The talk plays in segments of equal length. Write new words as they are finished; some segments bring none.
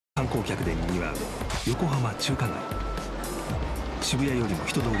光客でにぎわう横浜中華街。渋谷よりも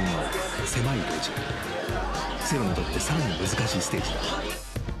人通りの狭い路地。セロにとってさらに難しいステージだ。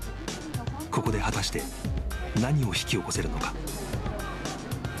ここで果たして何を引き起こせるのか。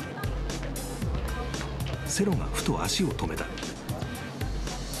セロがふと足を止めた。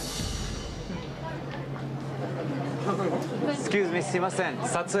Excuse me、すいません。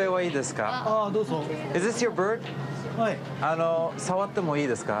撮影はいいですか？ああ、どうぞ。Is this your bird？ はい。触ってもいい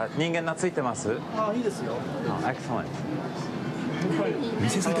ですか？人間懐いてます？ああ、いいですよ。Excellent。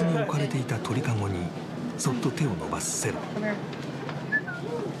店先に置かれていた鳥かごにそっと手を伸ばすセロ。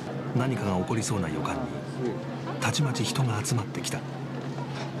何かが起こりそうな予感にたちまち人が集まってきた。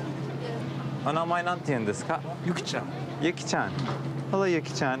お名前なんて言うんですか？ゆきちゃん。ゆきちゃん。Hello、ゆ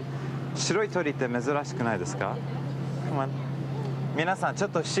きちゃん。白い鳥って珍しくないですか？Come on。皆さん、ちょ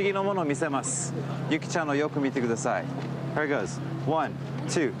っと不思議なものを見せます。ゆきちゃんをよく見てください。Here it goes. 1,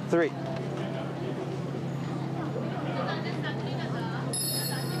 2, 3.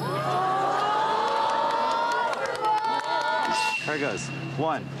 Here it goes.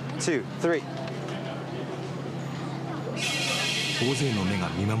 1, 2, 3. 大勢の目が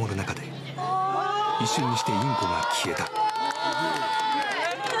見守る中で一瞬にしてインコが消えた。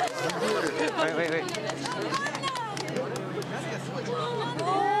Wait.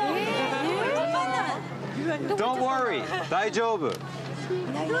 Don't worry. 大丈夫。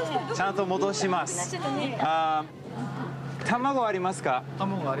ちゃんと戻します。卵ありますか？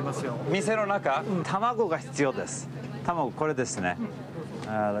卵ありますよ。店の中、卵が必要です。卵、これですね。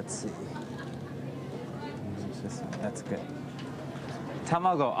Let's see. That's good.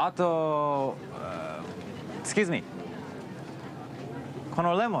 卵、あと、excuse me。こ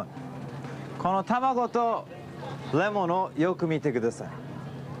のレモン。この卵とレモンをよく見てください。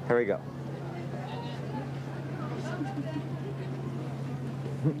Here we go。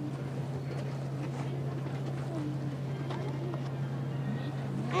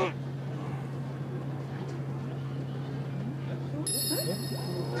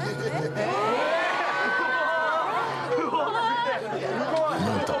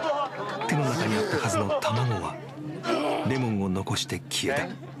なんと手の中にあったはずの卵はレモンを残して消え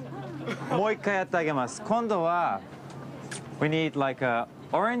た。もう一回やってあげます。今度は We need like a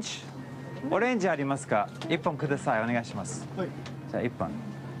orange。オレンジありますか？1本ください。お願いします。はい。じゃあ1本。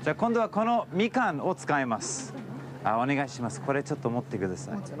じゃあ今度はこのみかんを使います。お願いします。これちょっと持ってくだ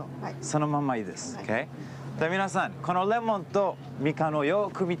さい。そのままいいです。OK？ じゃあ皆さん、このレモンとみかんをよ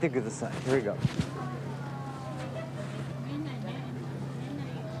く見てください。Here we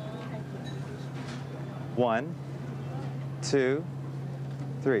go。1, 2,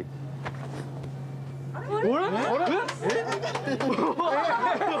 3。The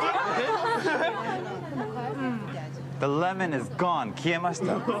lemon is gone. 消えまし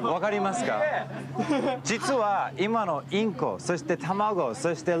た。わかりますか？実は今のインコ、そして卵、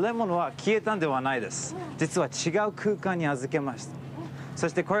そしてレモンは消えたんではないです。実は違う空間に預けました。そ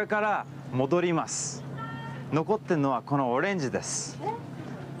してこれから戻ります。残ってるのはこのオレンジです。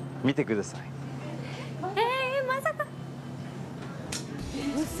見てください。まさか。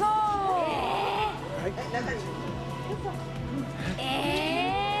嘘。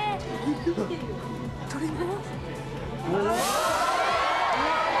鳥も。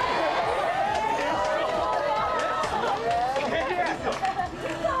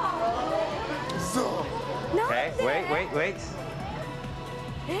Okay, wait.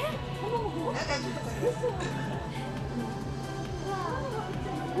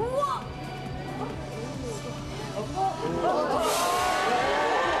 うわ。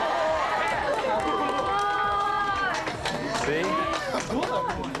See?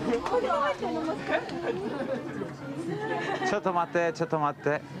 ちょっと待っ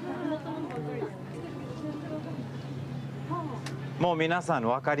て。もう皆さん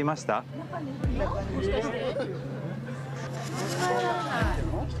分かりました？ま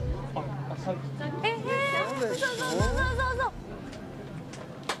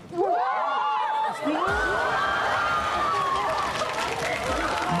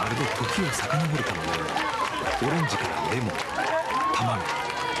るで時を遡るかのようにオレンジからレモン、卵、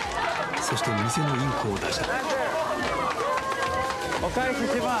そして店のインコを出した。お返しし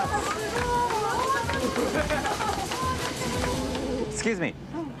ます。Excuse me。こ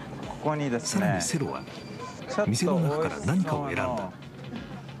こにですね。さらにセロは店の中から何かを選んだ。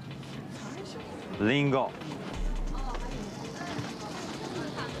リンゴ。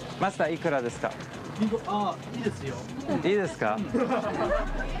マスターいくらですか？リンゴ、ああ、いいですよ。いいですか？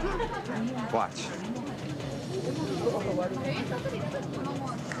 Watch。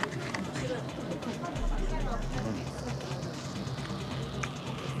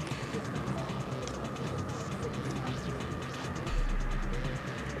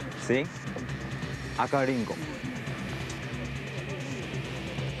See? 赤リンゴ。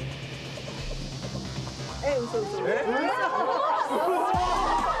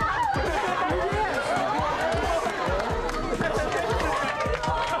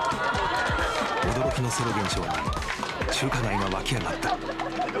驚きのセロ現象に中華街が沸き上がった。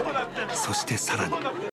そしてさらに